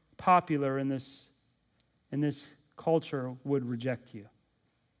are popular in this culture would reject you.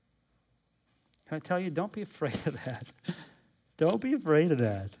 Can I tell you, don't be afraid of that. Don't be afraid of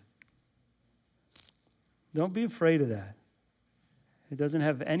that. Don't be afraid of that. It doesn't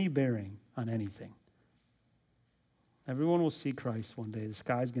have any bearing on anything. Everyone will see Christ one day. The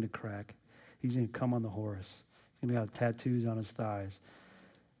sky's going to crack. He's going to come on the horse. He's going to have tattoos on his thighs.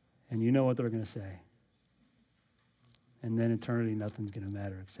 And you know what they're going to say. And then eternity, nothing's going to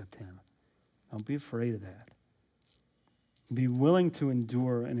matter except him. Don't be afraid of that. Be willing to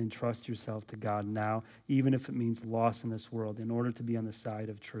endure and entrust yourself to God now, even if it means loss in this world, in order to be on the side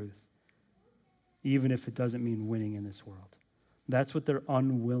of truth. Even if it doesn't mean winning in this world. That's what they're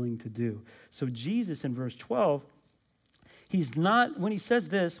unwilling to do. So Jesus in verse 12, he's not, when he says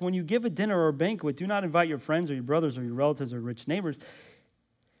this, when you give a dinner or a banquet, do not invite your friends or your brothers or your relatives or rich neighbors.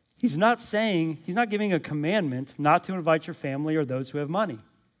 He's not giving a commandment not to invite your family or those who have money.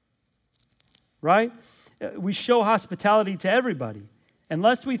 right? We show hospitality to everybody.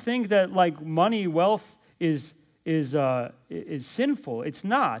 Unless we think that like money, wealth is sinful. It's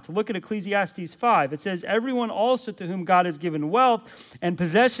not. Look at Ecclesiastes 5. It says, everyone also to whom God has given wealth and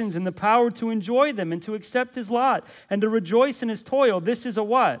possessions and the power to enjoy them and to accept his lot and to rejoice in his toil. This is a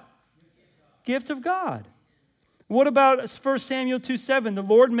what? Gift of God. What about 1 Samuel 2:7? The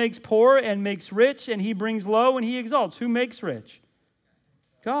Lord makes poor and makes rich, and he brings low and he exalts. Who makes rich?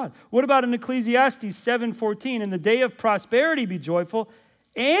 God. What about in Ecclesiastes 7:14? In the day of prosperity be joyful,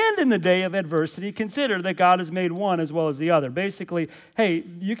 and in the day of adversity consider that God has made one as well as the other. Basically, hey,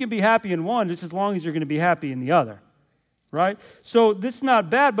 you can be happy in one just as long as you're going to be happy in the other. Right? So this is not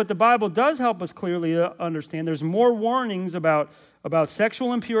bad, but the Bible does help us clearly understand there's more warnings about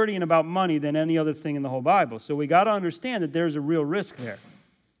sexual impurity and about money than any other thing in the whole Bible. So we got to understand that there's a real risk there.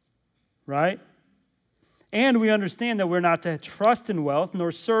 Right? And we understand that we're not to trust in wealth,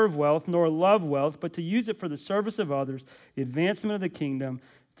 nor serve wealth, nor love wealth, but to use it for the service of others, the advancement of the kingdom,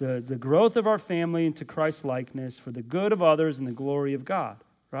 the growth of our family into Christ's likeness, for the good of others and the glory of God.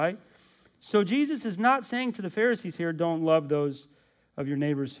 Right? So Jesus is not saying to the Pharisees here, don't love those of your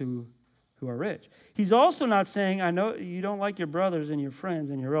neighbors who are rich. He's also not saying, I know you don't like your brothers and your friends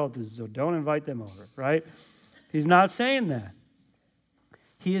and your relatives, so don't invite them over, right? He's not saying that.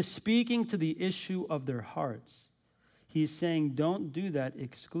 He is speaking to the issue of their hearts. He's saying, don't do that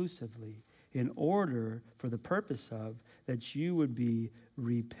exclusively in order for the purpose of that you would be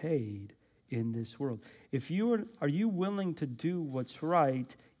repaid in this world. Are you willing to do what's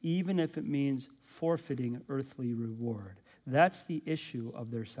right even if it means forfeiting earthly reward? That's the issue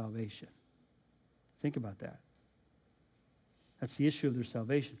of their salvation. Think about that. That's the issue of their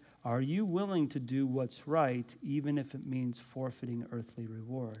salvation. Are you willing to do what's right even if it means forfeiting earthly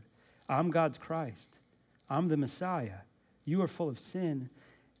reward? I'm God's Christ. I'm the Messiah. You are full of sin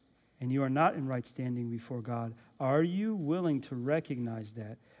and you are not in right standing before God. Are you willing to recognize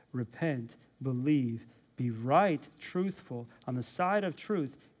that, repent, believe, be right, truthful, on the side of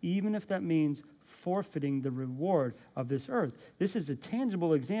truth, even if that means forfeiting the reward of this earth? This is a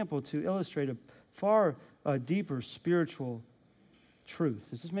tangible example to illustrate a far deeper spiritual truth.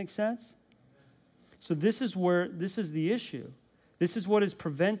 Does this make sense? So this is the issue. This is what is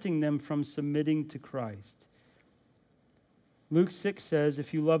preventing them from submitting to Christ. Luke 6 says,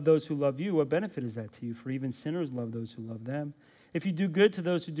 if you love those who love you, what benefit is that to you? For even sinners love those who love them. If you do good to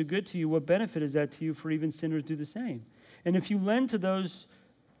those who do good to you, what benefit is that to you? For even sinners do the same. And if you lend to those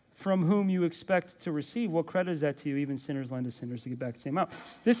from whom you expect to receive, what credit is that to you? Even sinners lend to sinners to get back the same amount.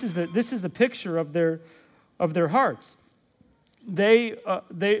 This is the picture of their hearts. They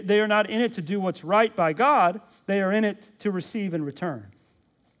are not in it to do what's right by God. They are in it to receive in return.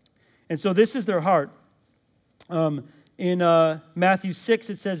 And so this is their heart. In Matthew 6,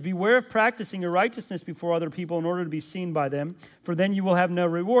 it says, beware of practicing your righteousness before other people in order to be seen by them, for then you will have no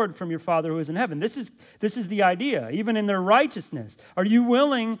reward from your Father who is in heaven. This is the idea, even in their righteousness. Are you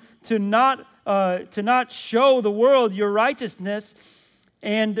willing to not show the world your righteousness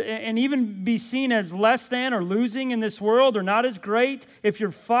and even be seen as less than or losing in this world or not as great if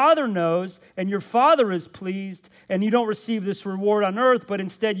your Father knows and your Father is pleased and you don't receive this reward on earth, but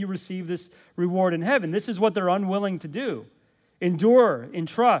instead you receive this reward in heaven? This is what they're unwilling to do. Endure in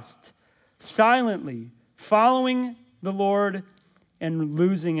trust, silently, following the Lord and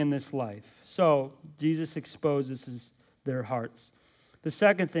losing in this life. So Jesus exposes their hearts. The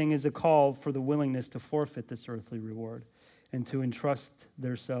second thing is a call for the willingness to forfeit this earthly reward and to entrust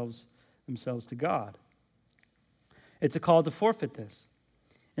themselves to God. It's a call to forfeit this.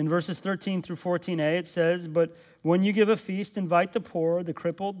 In verses 13 through 14a, it says, but when you give a feast, invite the poor, the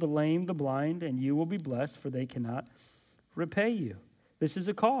crippled, the lame, the blind, and you will be blessed, for they cannot repay you. This is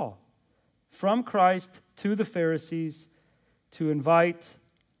a call from Christ to the Pharisees to invite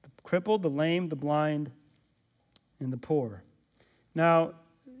the crippled, the lame, the blind, and the poor. Now,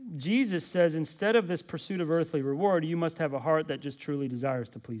 Jesus says, instead of this pursuit of earthly reward, you must have a heart that just truly desires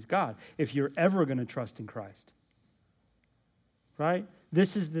to please God if you're ever going to trust in Christ. Right?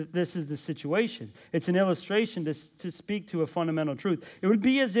 This is the situation. It's an illustration to speak to a fundamental truth. It would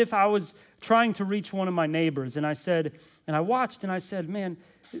be as if I was trying to reach one of my neighbors, and I watched and I said, man,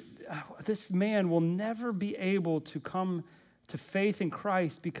 this man will never be able to come to faith in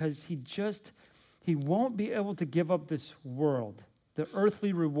Christ because he won't be able to give up this world, the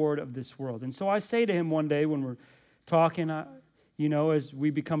earthly reward of this world. And so I say to him one day when we're talking, as we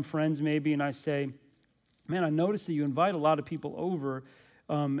become friends maybe, and I say, man, I noticed that you invite a lot of people over,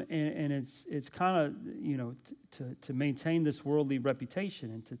 and it's kind of, to maintain this worldly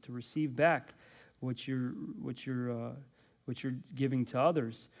reputation and to receive back what you're giving to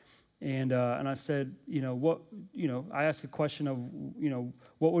others. And I said, I asked a question of,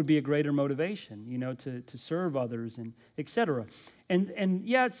 what would be a greater motivation, to serve others and et cetera. And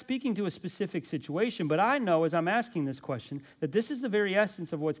yeah, it's speaking to a specific situation, but I know as I'm asking this question that this is the very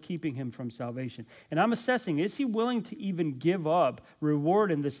essence of what's keeping him from salvation. And I'm assessing, is he willing to even give up reward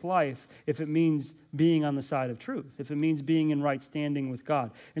in this life if it means being on the side of truth, if it means being in right standing with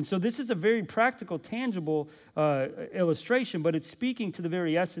God? And so this is a very practical, tangible illustration, but it's speaking to the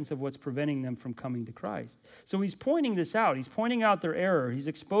very essence of what's preventing them from coming to Christ. So he's pointing this out. He's pointing out their error. He's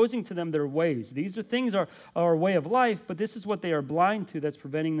exposing to them their ways. These are things are a way of life, but this is what they are blind to that's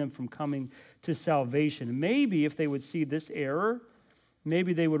preventing them from coming to salvation. And maybe if they would see this error,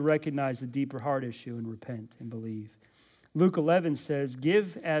 maybe they would recognize the deeper heart issue and repent and believe. Luke 11 says,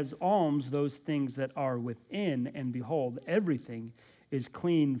 "Give as alms those things that are within, and behold, everything is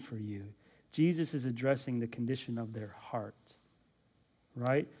clean for you." Jesus is addressing the condition of their heart,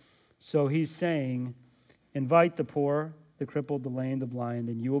 right? So he's saying, invite the poor, the crippled, the lame, the blind,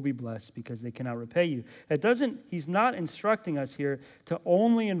 and you will be blessed because they cannot repay you. He's not instructing us here to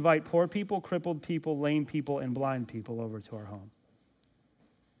only invite poor people, crippled people, lame people, and blind people over to our home,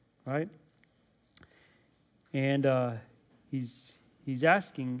 right? And he's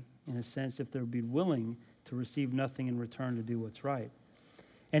asking, in a sense, if they'll be willing to receive nothing in return to do what's right.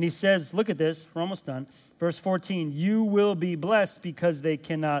 And he says, look at this, we're almost done. Verse 14, you will be blessed because they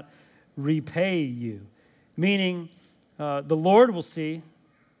cannot repay you. Meaning, the Lord will see,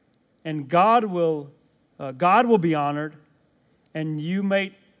 and God will be honored, and you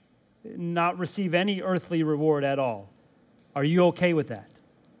may not receive any earthly reward at all. Are you okay with that?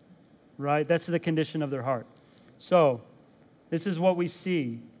 Right? That's the condition of their heart. So, this is what we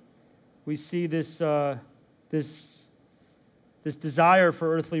see. We see this desire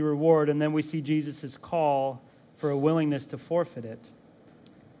for earthly reward, and then we see Jesus' call for a willingness to forfeit it.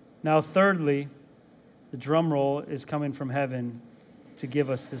 Now, thirdly, the drum roll is coming from heaven to give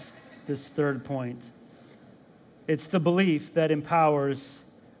us this third point. It's the belief that empowers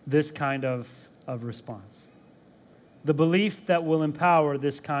this kind of response. The belief that will empower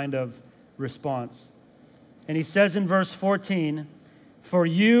this kind of response. And he says in verse 14, "For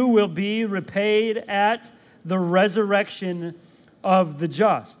you will be repaid at the resurrection of the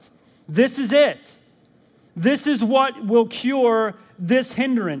just." This is it. This is what will cure this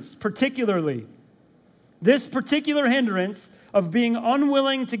hindrance, particularly. This particular hindrance of being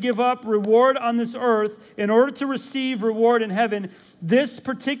unwilling to give up reward on this earth in order to receive reward in heaven, this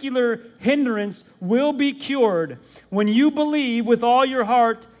particular hindrance will be cured when you believe with all your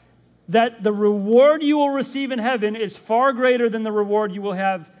heart that the reward you will receive in heaven is far greater than the reward you will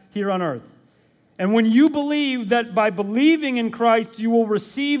have here on earth. And when you believe that by believing in Christ you will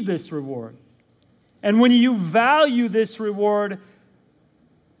receive this reward, and when you value this reward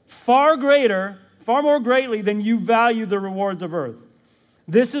far more greatly than you value the rewards of earth.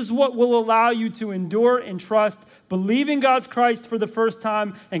 This is what will allow you to endure and trust, believe in God's Christ for the first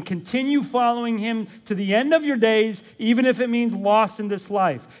time, and continue following Him to the end of your days, even if it means loss in this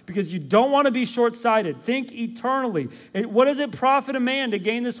life. Because you don't want to be short-sighted. Think eternally. What does it profit a man to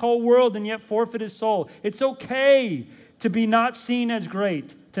gain this whole world and yet forfeit his soul? It's okay to be not seen as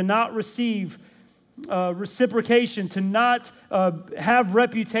great, to not receive reciprocation, to not have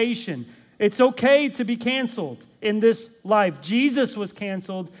reputation. It's okay to be canceled in this life. Jesus was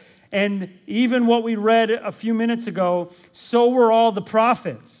canceled, and even what we read a few minutes ago, so were all the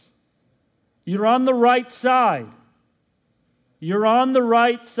prophets. You're on the right side. You're on the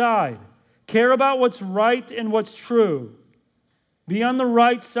right side. Care about what's right and what's true. Be on the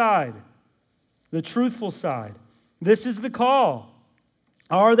right side, the truthful side. This is the call.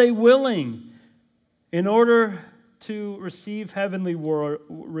 Are they willing, in order to receive heavenly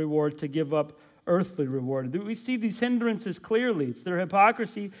reward, to give up earthly reward? We see these hindrances clearly. It's their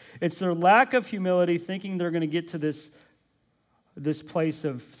hypocrisy. It's their lack of humility, thinking they're going to get to this place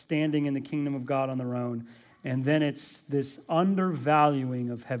of standing in the kingdom of God on their own. And then it's this undervaluing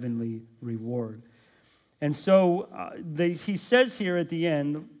of heavenly reward. And so he says here at the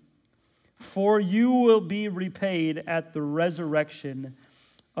end, "For you will be repaid at the resurrection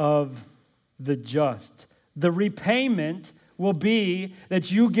of the just." The repayment will be that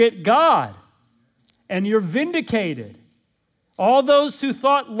you get God and you're vindicated. All those who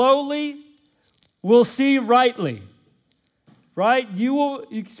thought lowly will see rightly, right? You will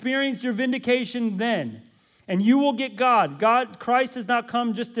experience your vindication then, and you will get God. Christ has not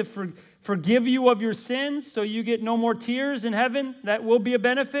come just to forgive you of your sins so you get no more tears in heaven. That will be a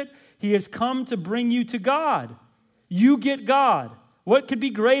benefit. He has come to bring you to God. You get God. What could be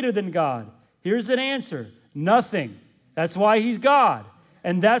greater than God? Here's an answer. Nothing. That's why He's God.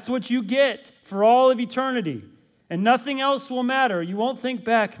 And that's what you get for all of eternity. And nothing else will matter. You won't think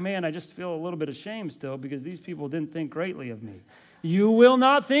back, man, I just feel a little bit ashamed still because these people didn't think greatly of me. You will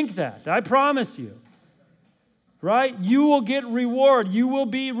not think that. I promise you. Right? You will get reward. You will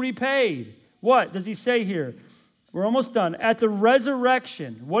be repaid. What does he say here? We're almost done. At the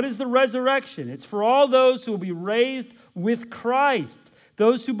resurrection. What is the resurrection? It's for all those who will be raised with Christ.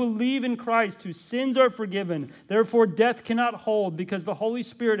 Those who believe in Christ, whose sins are forgiven. Therefore, death cannot hold because the Holy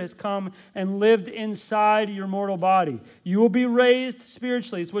Spirit has come and lived inside your mortal body. You will be raised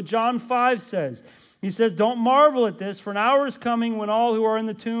spiritually. It's what John 5 says. He says, don't marvel at this, for an hour is coming when all who are in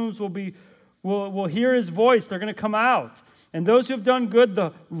the tombs will hear his voice. They're going to come out. And those who have done good,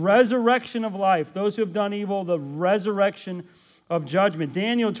 the resurrection of life. Those who have done evil, the resurrection of judgment.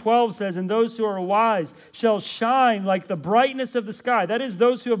 Daniel 12 says, and those who are wise shall shine like the brightness of the sky. That is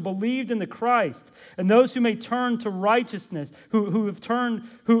those who have believed in the Christ. And those who may turn to righteousness, who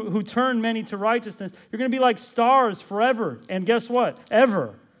turn many to righteousness. You're going to be like stars forever. And guess what?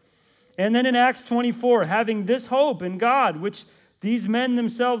 Ever. And then in Acts 24, having this hope in God, which these men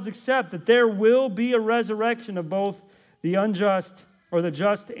themselves accept, that there will be a resurrection of both the unjust, or the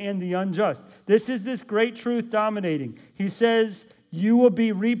just and the unjust. This is this great truth dominating. He says, you will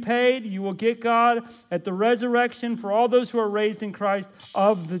be repaid, you will get God at the resurrection for all those who are raised in Christ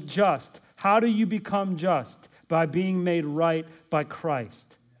of the just. How do you become just? By being made right by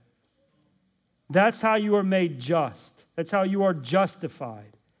Christ. That's how you are made just. That's how you are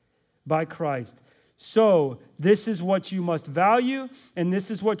justified by Christ. So, this is what you must value, and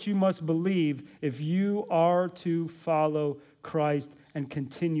this is what you must believe if you are to follow Christ and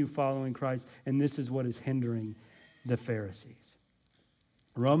continue following Christ. And this is what is hindering the Pharisees.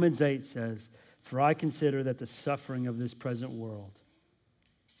 Romans 8 says, for I consider that the suffering of this present world,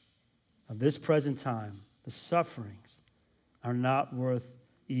 of this present time, the sufferings are not worth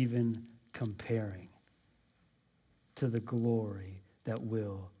even comparing to the glory that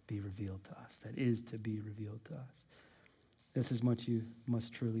will be revealed to us, that is to be revealed to us. This is what you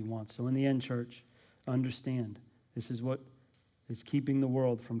must truly want. So in the end, church, understand this is what is keeping the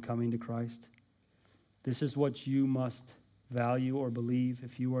world from coming to Christ. This is what you must value or believe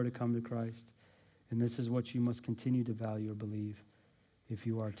if you are to come to Christ. And this is what you must continue to value or believe if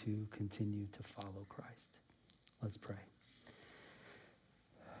you are to continue to follow Christ. Let's pray.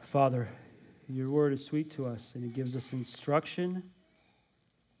 Father, your word is sweet to us, and it gives us instruction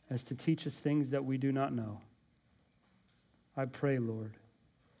as to teach us things that we do not know. I pray, Lord,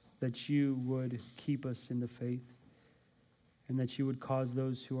 that you would keep us in the faith, and that you would cause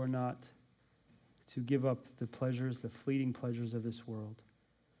those who are not to give up the pleasures, the fleeting pleasures of this world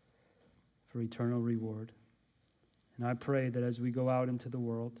for eternal reward. And I pray that as we go out into the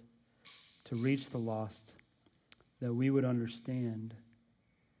world to reach the lost, that we would understand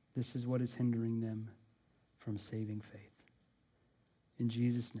this is what is hindering them from saving faith. In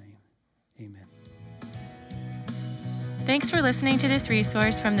Jesus' name, amen. Thanks for listening to this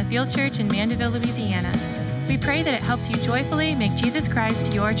resource from the Field Church in Mandeville, Louisiana. We pray that it helps you joyfully make Jesus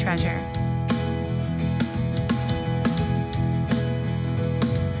Christ your treasure.